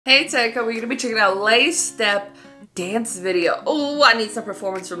Hey Teika, we're gonna be checking out Lay's step dance video. Ooh, I need some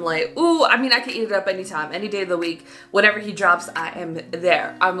performance from Lay. Ooh, I mean, I can eat it up anytime, any day of the week. Whenever he drops, I am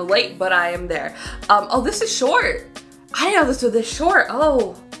there. I'm late, but I am there. Oh, this is short. I didn't know this was this short.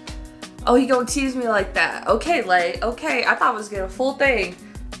 Oh, he gonna tease me like that. Okay, Lay, okay. I thought I was getting a full thing.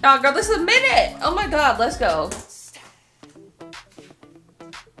 Oh, girl, this is a minute. Oh my God, let's go.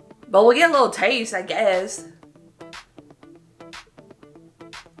 But we'll get a little taste, I guess.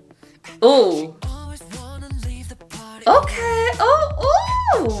 Ooh. Okay.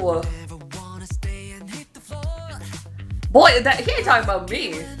 Oh. Boy, that he ain't talking about me.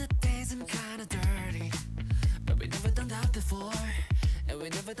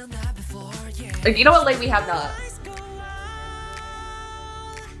 You know what? Like we have not.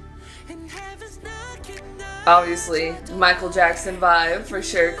 Obviously, Michael Jackson vibe for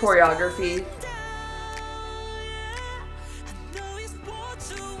sure. Choreography.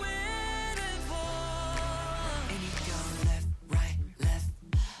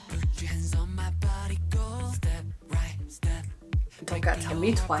 Don't gotta tell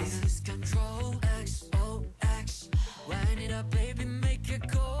me twice.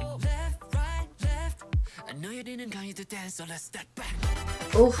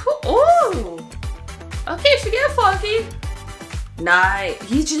 Ooh. Okay, she get funky. Nah,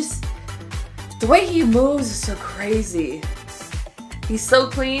 he just, the way he moves is so crazy. He's so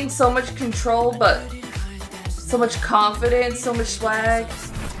clean, so much control, but so much confidence, so much swag.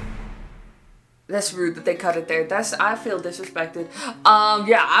 That's rude that they cut it there. I feel disrespected.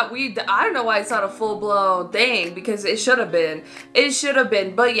 Yeah, I don't know why it's not a full-blown thing because it should have been. It should have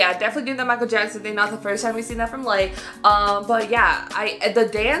been. But yeah, definitely doing the Michael Jackson thing. Not the first time we've seen that from Lay. But yeah, the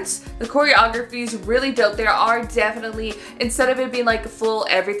dance, the choreography is really dope. There are definitely, instead of it being like a full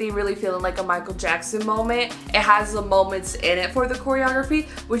everything really feeling like a Michael Jackson moment, it has the moments in it for the choreography,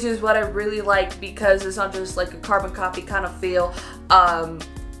 which is what I really like because it's not just like a carbon copy kind of feel.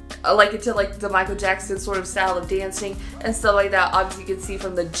 I like it to like the Michael Jackson sort of style of dancing and stuff like that. Obviously you can see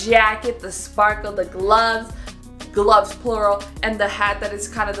from the jacket, the sparkle, the gloves plural, and the hat that is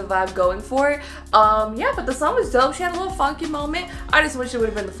kind of the vibe going for it. Yeah, but the song was dope. She had a little funky moment. I just wish it would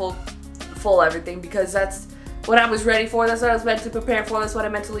have been the full everything because that's what I was ready for. That's what I was meant to prepare for. That's what I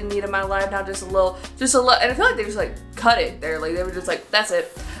mentally need in my life. Not just a little, and I feel like they just like cut it there. Like they were just like, that's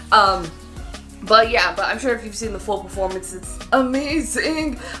it. But yeah, I'm sure if you've seen the full performance, it's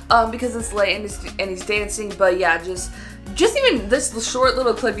amazing because it's Lay and he's dancing. But yeah, just even this short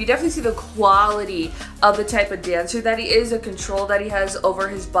little clip, you definitely see the quality of the type of dancer that he is, the control that he has over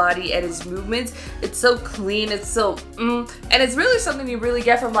his body and his movements. It's so clean, it's so and it's really something you really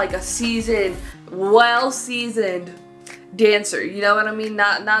get from like a seasoned, well-seasoned dancer, you know what I mean?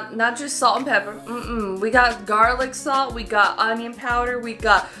 Not just salt and pepper. We got garlic salt, we got onion powder, we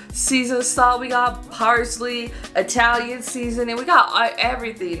got seasoned salt, we got parsley, Italian seasoning, we got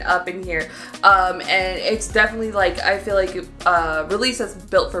everything up in here. And it's definitely like, I feel like release that's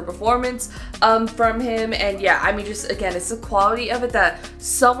built for performance from him. And yeah, I mean, just again, it's the quality of it that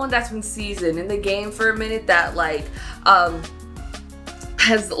someone that's been seasoned in the game for a minute, that like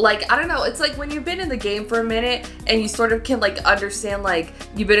has like, I don't know, it's like when you've been in the game for a minute and you sort of can like understand, like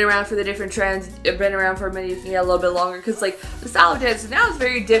you've been around for the different trends, you've been around for a minute, you can get a little bit longer, because like the style of dance now is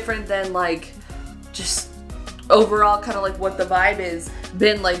very different than like just overall kind of like what the vibe is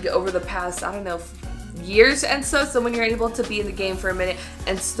been like over the past, I don't know, years and so when you're able to be in the game for a minute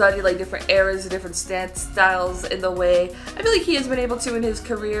and study like different eras and different stance styles in the way I feel like he has been able to in his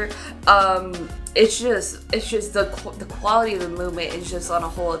career, it's just the quality of the movement is just on a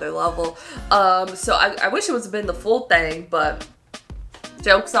whole other level. So I wish it was been the full thing, but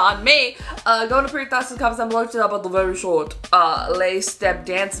joke's on me. Go to put your thoughts in the comments. I'm looked it up on the very short Lay step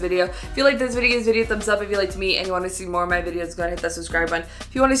dance video. If you like this video, thumbs up. If you liked me and you want to see more of my videos, go ahead and hit that subscribe button.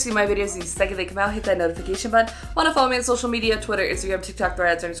 If you want to see my videos the second they come out, hit that notification button. Want to follow me on social media, Twitter, Instagram, TikTok,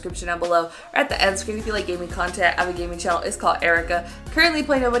 threads, in the description down below, or at the end screen. If you like gaming content, I have a gaming channel. It's called Erica. Currently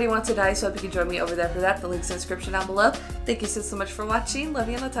playing Nobody Wants to Die, so I hope you can join me over there for that. The link's in the description down below. Thank you so much for watching. Love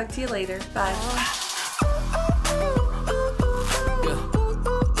you, and I'll talk to you later. Bye.